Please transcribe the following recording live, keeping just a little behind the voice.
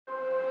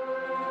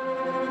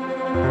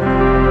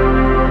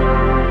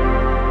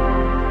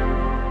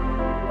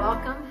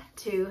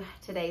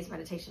today's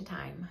meditation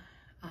time.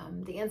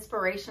 The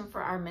inspiration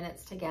for our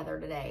minutes together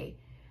today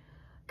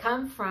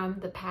come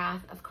from the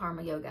path of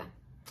karma yoga.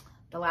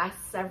 The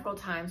last several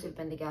times we've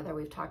been together,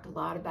 we've talked a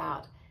lot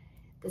about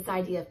this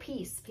idea of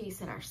peace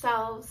in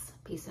ourselves,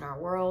 peace in our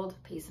world,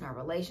 peace in our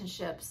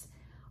relationships,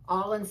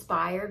 all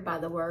inspired by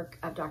the work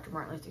of Dr.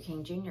 Martin Luther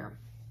King Jr.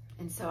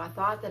 And so I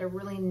thought that a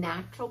really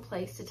natural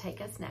place to take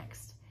us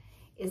next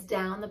is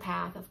down the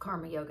path of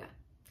karma yoga.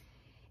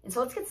 And so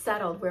let's get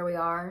settled where we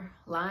are,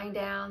 lying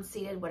down,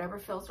 seated, whatever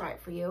feels right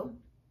for you.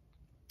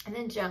 And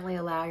then gently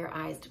allow your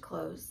eyes to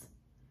close.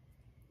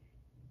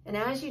 And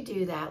as you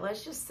do that,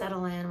 let's just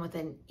settle in with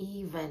an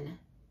even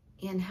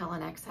inhale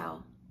and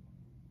exhale.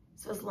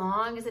 So as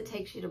long as it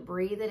takes you to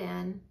breathe it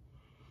in,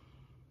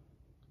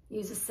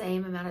 use the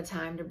same amount of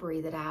time to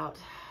breathe it out.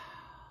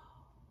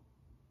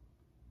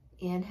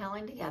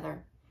 Inhaling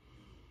together.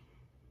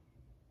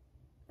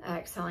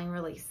 Exhaling,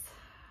 release.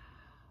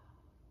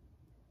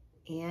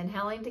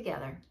 Inhaling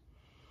together.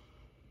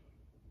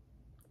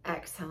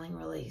 Exhaling,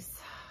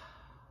 release.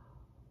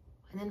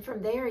 And then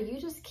from there, you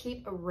just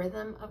keep a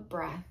rhythm of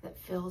breath that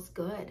feels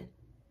good.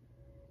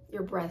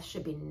 Your breath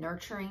should be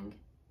nurturing,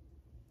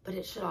 but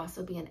it should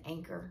also be an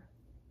anchor.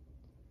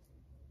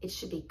 It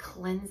should be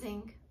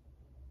cleansing,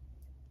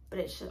 but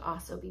it should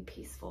also be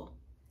peaceful.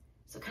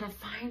 So kind of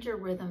find your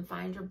rhythm,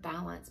 find your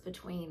balance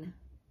between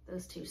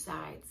those two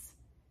sides.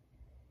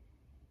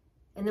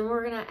 And then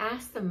we're going to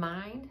ask the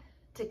mind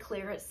to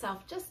clear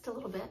itself just a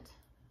little bit.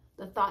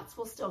 The thoughts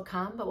will still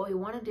come, but what we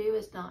want to do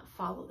is not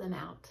follow them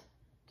out.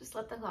 Just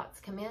let the thoughts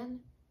come in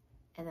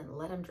and then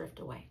let them drift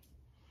away.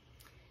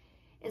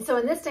 And so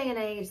in this day and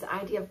age, the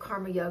idea of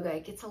karma yoga,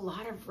 it gets a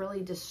lot of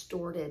really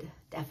distorted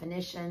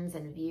definitions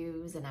and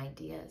views and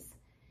ideas.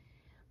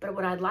 But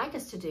what I'd like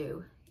us to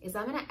do is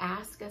I'm going to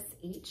ask us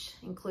each,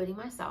 including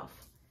myself,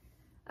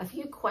 a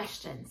few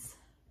questions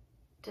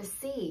to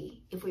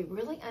see if we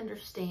really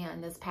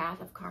understand this path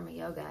of karma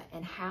yoga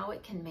and how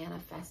it can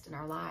manifest in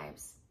our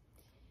lives.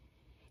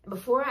 And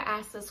before I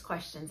ask those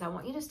questions, I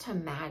want you just to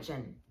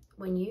imagine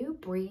when you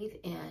breathe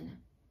in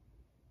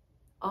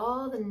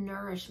all the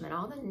nourishment,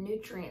 all the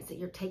nutrients that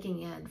you're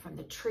taking in from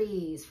the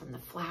trees, from the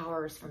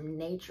flowers, from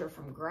nature,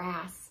 from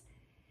grass.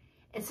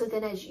 And so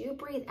then as you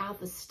breathe out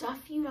the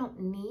stuff you don't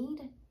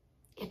need,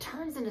 it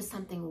turns into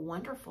something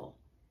wonderful.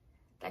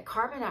 That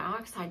carbon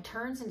dioxide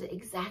turns into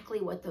exactly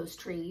what those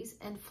trees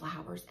and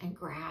flowers and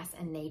grass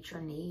and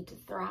nature need to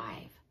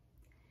thrive.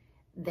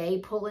 They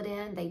pull it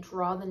in, they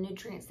draw the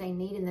nutrients they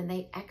need, and then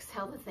they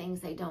exhale the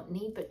things they don't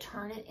need, but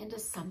turn it into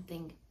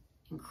something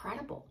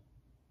incredible.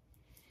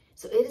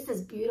 So it is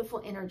this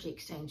beautiful energy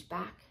exchange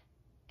back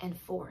and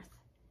forth.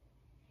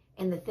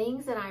 And the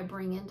things that I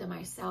bring into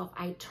myself,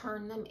 I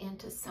turn them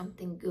into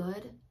something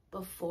good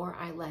before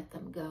I let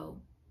them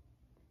go.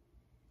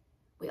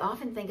 We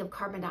often think of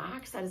carbon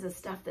dioxide as the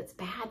stuff that's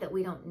bad that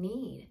we don't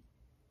need.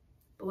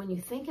 But when you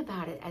think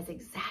about it as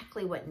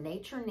exactly what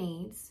nature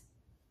needs,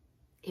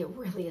 it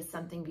really is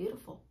something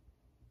beautiful,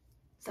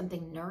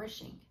 something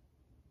nourishing.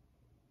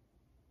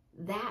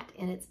 That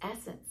in its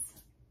essence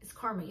is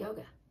karma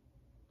yoga.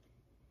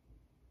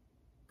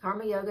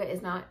 Karma yoga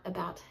is not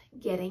about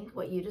getting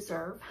what you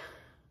deserve.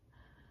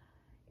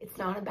 It's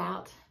not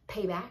about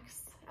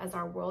paybacks, as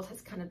our world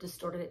has kind of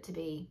distorted it to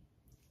be.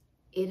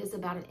 It is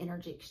about an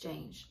energy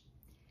exchange.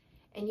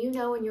 And you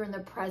know when you're in the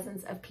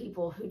presence of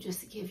people who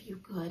just give you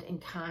good and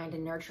kind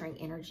and nurturing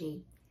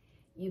energy,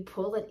 you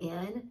pull it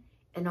in,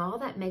 and all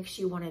that makes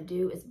you want to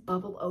do is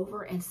bubble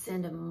over and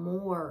send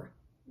more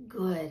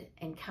good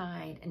and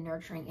kind and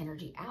nurturing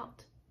energy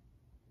out.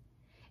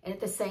 And at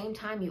the same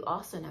time, you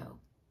also know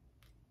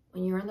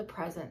when you're in the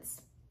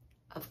presence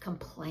of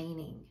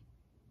complaining,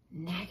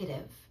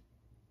 negative,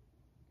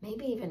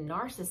 maybe even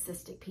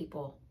narcissistic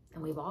people,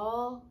 and we've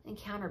all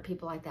encountered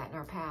people like that in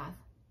our path,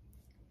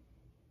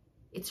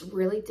 it's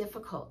really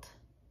difficult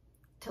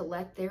to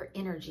let their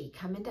energy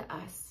come into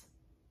us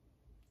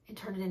and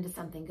turn it into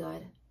something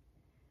good.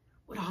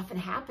 What often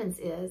happens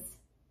is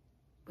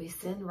we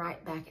send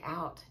right back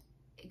out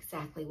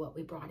exactly what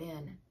we brought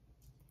in.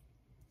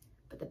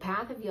 But the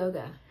path of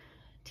yoga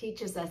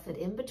teaches us that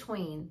in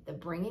between the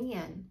bringing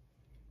in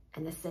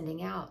and the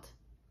sending out,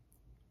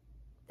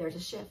 there's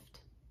a shift.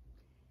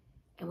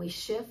 And we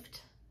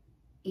shift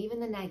even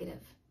the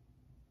negative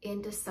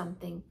into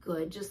something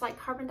good, just like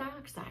carbon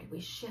dioxide.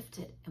 We shift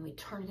it and we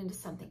turn it into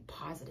something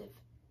positive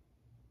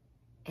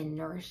and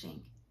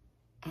nourishing.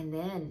 And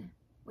then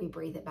we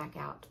breathe it back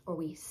out, or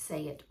we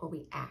say it, or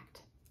we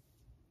act.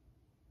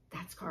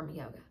 That's karma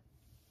yoga.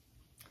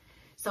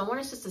 So I want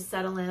us just to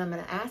settle in. I'm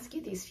going to ask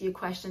you these few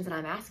questions, and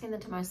I'm asking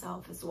them to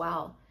myself as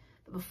well.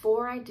 But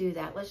before I do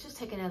that, let's just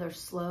take another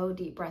slow,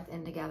 deep breath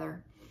in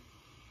together.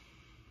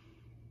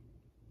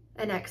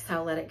 And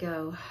exhale, let it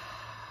go.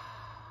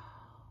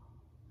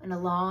 And a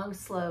long,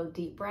 slow,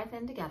 deep breath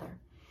in together.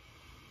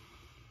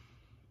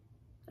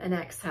 And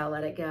exhale,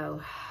 let it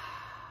go.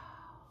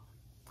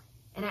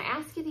 And I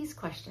ask you these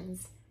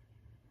questions.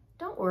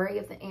 Don't worry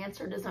if the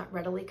answer does not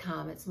readily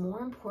come. It's more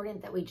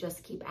important that we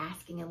just keep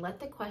asking and let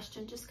the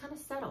question just kind of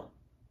settle.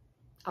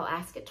 I'll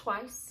ask it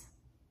twice,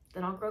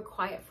 Then I'll grow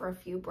quiet for a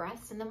few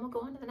breaths, and then we'll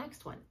go on to the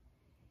next one.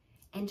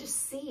 And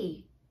just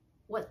see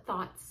what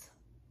thoughts,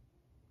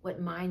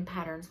 what mind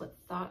patterns, what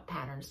thought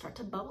patterns start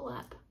to bubble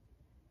up,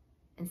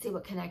 and see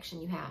what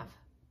connection you have.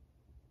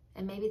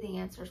 And maybe the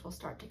answers will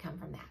start to come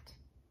from that.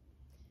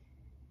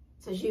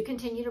 So as you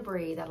continue to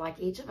breathe, I'd like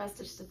each of us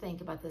just to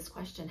think about this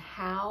question: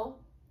 how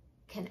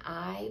can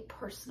I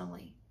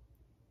personally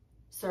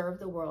serve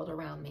the world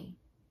around me?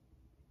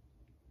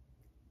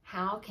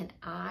 How can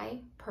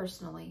I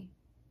personally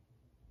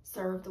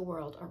serve the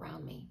world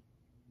around me?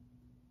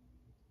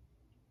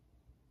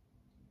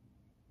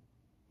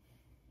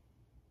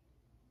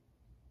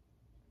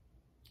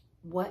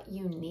 What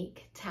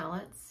unique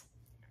talents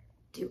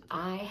do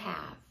I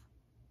have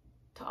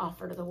to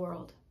offer to the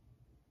world?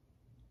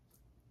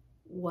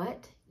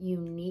 What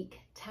unique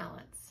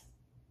talents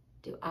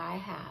do I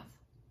have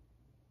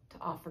to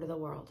offer to the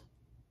world?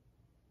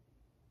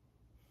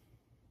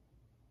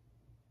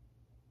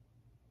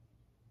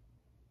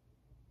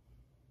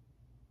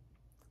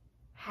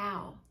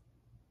 How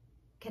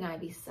can I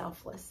be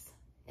selfless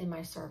in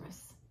my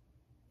service?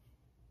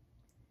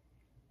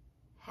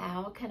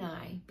 How can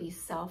I be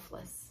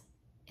selfless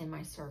in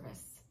my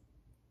service?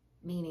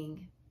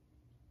 Meaning,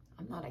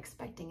 I'm not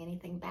expecting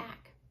anything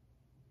back.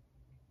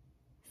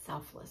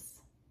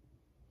 Selfless.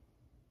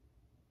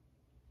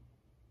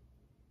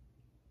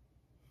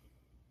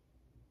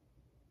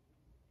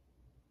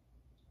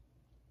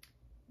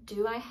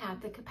 Do I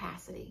have the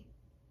capacity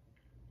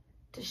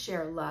to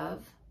share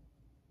love,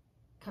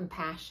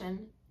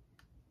 compassion,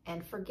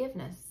 and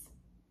forgiveness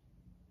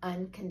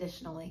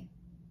unconditionally?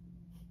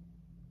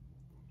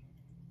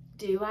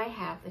 Do I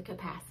have the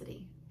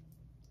capacity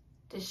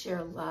to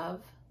share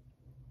love,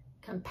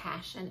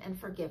 compassion, and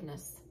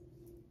forgiveness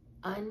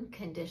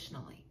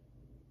unconditionally?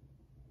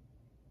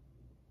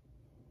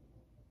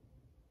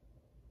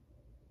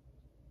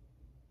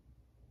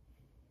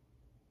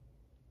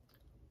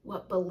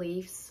 What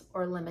beliefs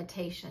or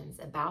limitations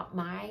about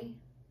my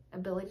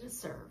ability to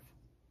serve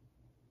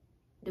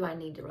do I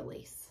need to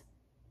release?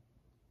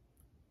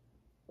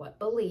 What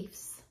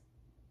beliefs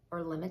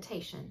or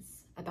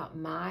limitations about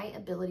my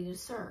ability to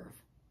serve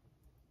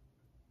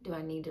do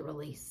I need to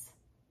release?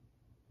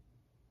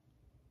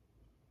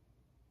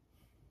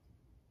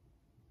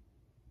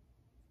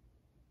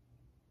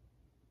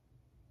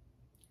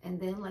 And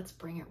then let's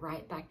bring it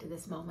right back to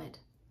this moment.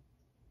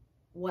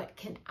 What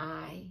can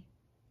I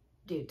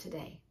do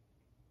today?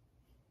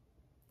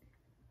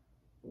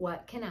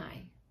 What can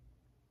I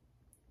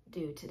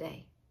do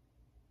today?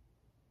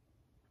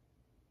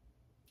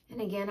 And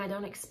again, I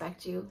don't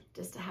expect you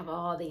just to have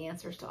all the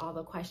answers to all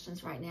the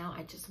questions right now.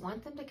 I just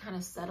want them to kind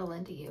of settle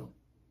into you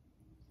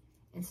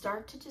and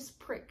start to just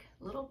prick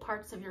little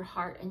parts of your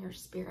heart and your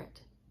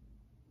spirit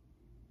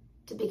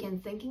to begin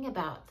thinking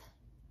about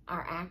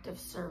our act of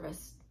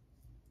service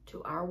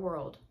to our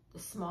world, the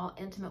small,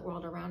 intimate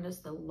world around us,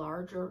 the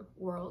larger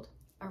world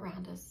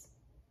around us.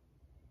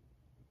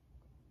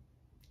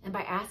 And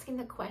by asking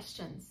the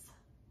questions,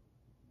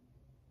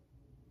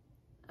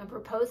 I'm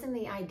proposing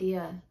the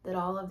idea that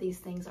all of these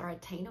things are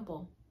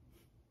attainable.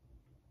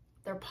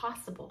 They're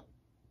possible.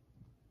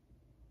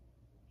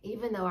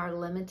 Even though our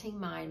limiting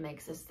mind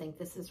makes us think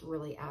this is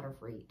really out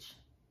of reach.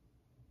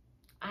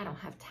 I don't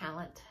have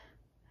talent.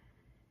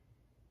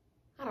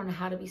 I don't know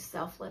how to be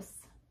selfless.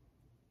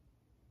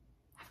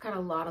 I've got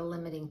a lot of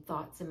limiting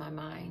thoughts in my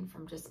mind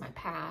from just my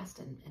past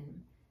and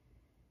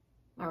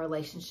my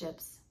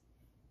relationships.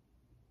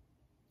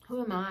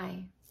 Who am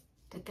I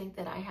to think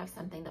that I have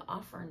something to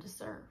offer and to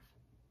serve?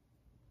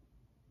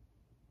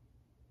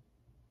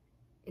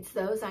 It's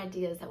those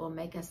ideas that will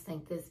make us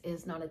think this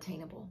is not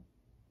attainable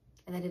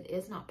and that it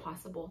is not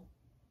possible.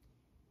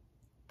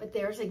 But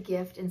there's a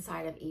gift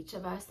inside of each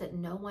of us that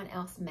no one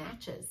else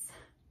matches.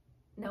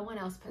 No one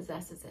else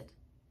possesses it.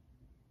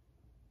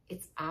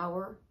 It's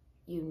our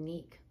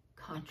unique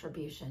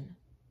contribution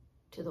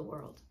to the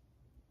world.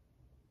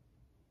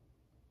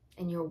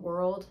 And your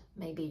world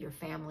may be your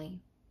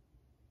family.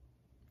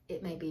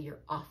 It may be your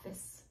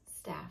office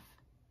staff.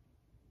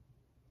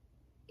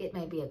 It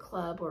may be a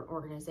club or an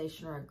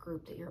organization or a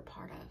group that you're a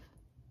part of.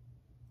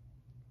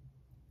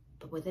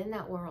 But within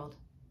that world,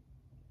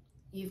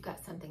 you've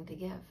got something to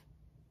give.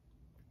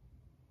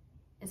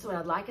 And so what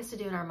I'd like us to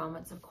do in our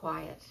moments of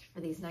quiet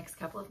for these next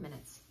couple of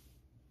minutes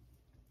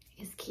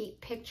is keep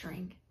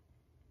picturing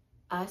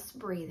us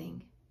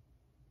breathing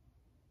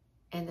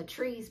and the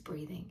trees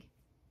breathing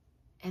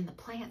and the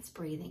plants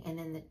breathing, and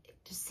then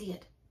to see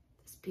it,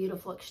 this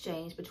beautiful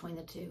exchange between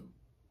the two.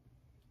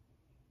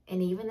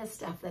 And even the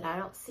stuff that I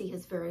don't see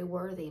as very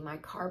worthy, my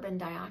carbon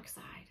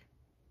dioxide,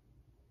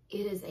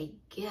 it is a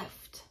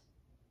gift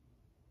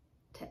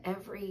to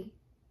every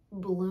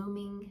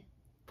blooming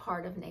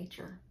part of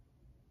nature.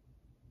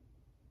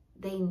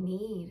 They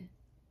need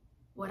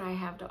what I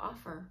have to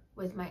offer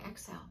with my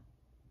exhale.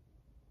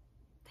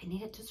 They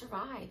need it to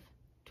survive,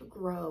 to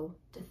grow,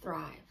 to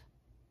thrive.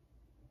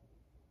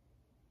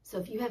 So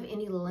if you have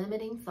any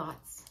limiting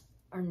thoughts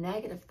or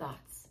negative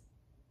thoughts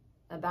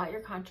about your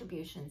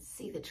contributions,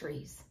 see the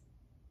trees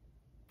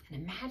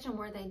and imagine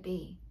where they'd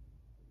be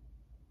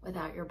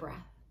without your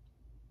breath.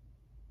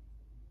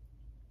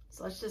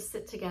 So let's just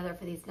sit together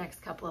for these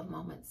next couple of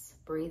moments,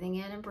 breathing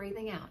in and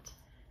breathing out.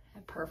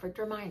 A perfect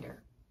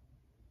reminder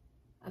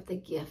of the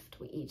gift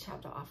we each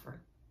have to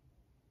offer.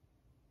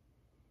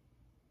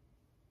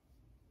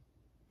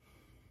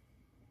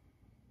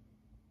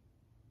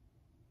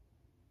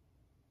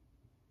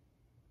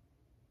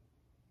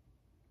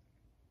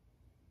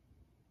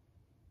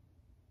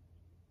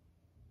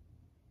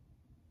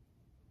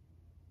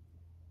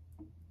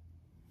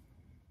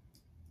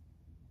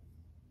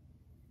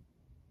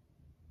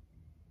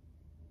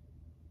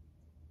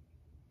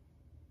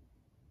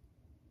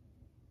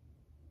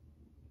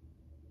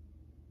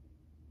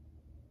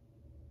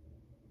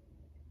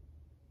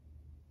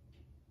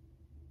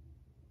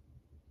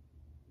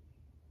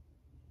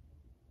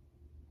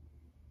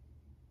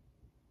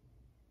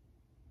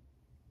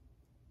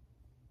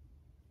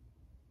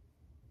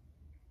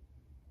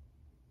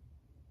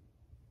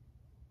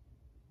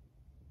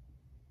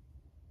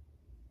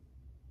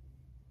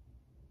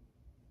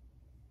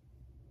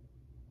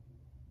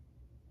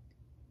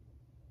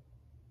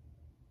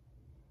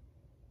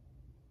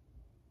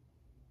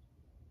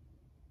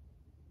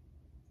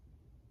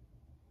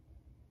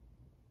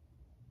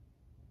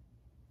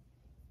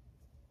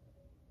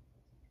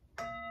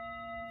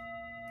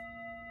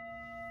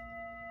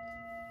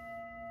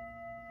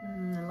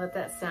 And let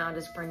that sound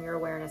just bring your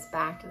awareness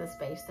back to the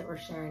space that we're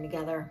sharing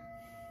together.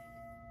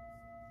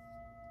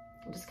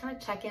 And just kind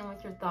of check in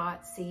with your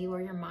thoughts, see where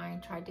your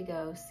mind tried to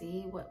go,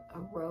 see what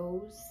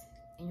arose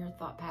in your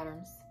thought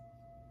patterns.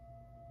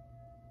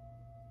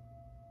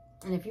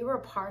 And if you were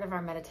a part of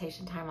our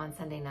meditation time on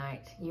Sunday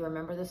night, you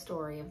remember the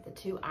story of the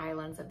two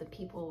islands of the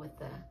people with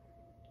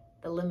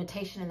the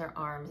limitation in their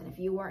arms. And if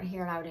you weren't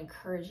here, I would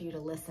encourage you to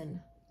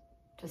listen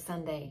to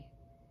Sunday,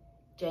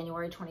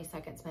 January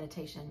 22nd's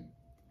meditation.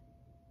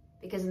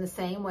 Because in the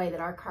same way that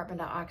our carbon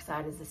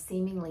dioxide is a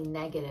seemingly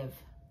negative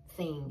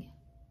thing,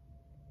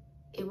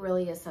 it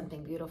really is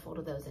something beautiful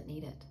to those that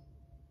need it.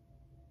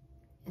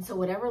 And so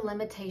whatever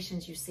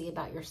limitations you see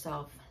about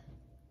yourself,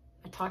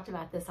 I talked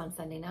about this on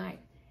Sunday night,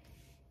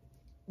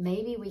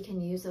 maybe we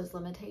can use those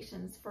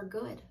limitations for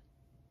good.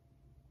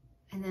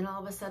 And then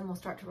all of a sudden we'll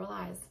start to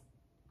realize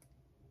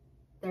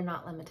they're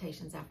not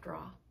limitations after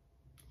all.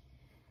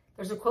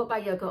 There's a quote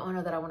by Yoko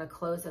Ono that I want to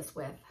close us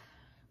with,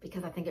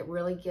 because I think it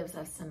really gives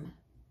us some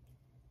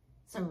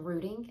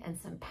rooting and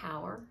some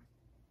power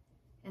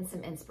and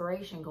some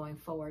inspiration going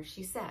forward.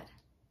 She said,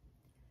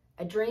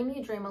 "A dream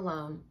you dream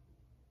alone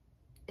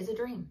is a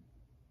dream.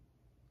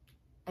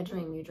 A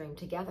dream you dream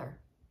together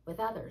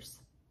with others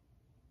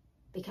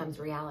becomes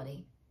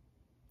reality."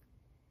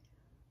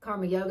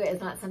 Karma yoga is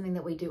not something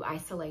that we do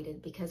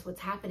isolated, because what's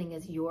happening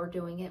is you're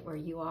doing it where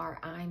you are,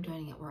 I'm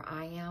doing it where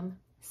I am,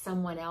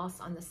 someone else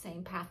on the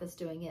same path is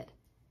doing it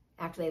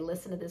after they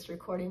listen to this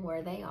recording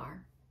where they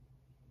are.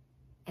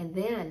 And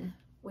then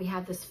we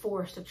have this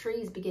forest of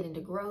trees beginning to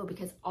grow,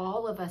 because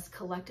all of us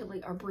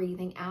collectively are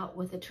breathing out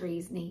what the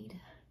trees need.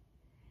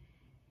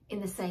 In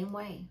the same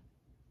way,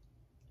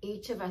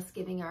 each of us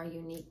giving our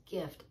unique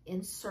gift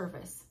in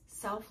service,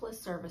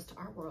 selfless service to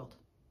our world.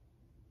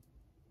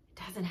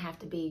 It doesn't have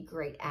to be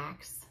great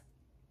acts.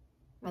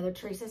 Mother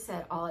Teresa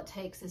said all it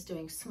takes is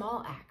doing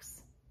small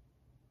acts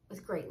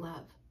with great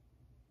love.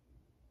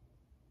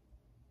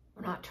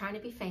 We're not trying to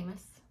be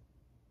famous.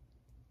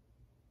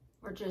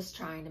 We're just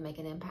trying to make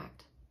an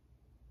impact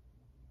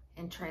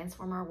and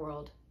transform our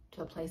world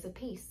to a place of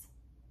peace,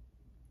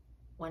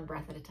 one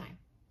breath at a time.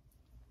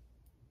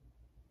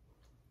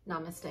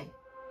 Namaste.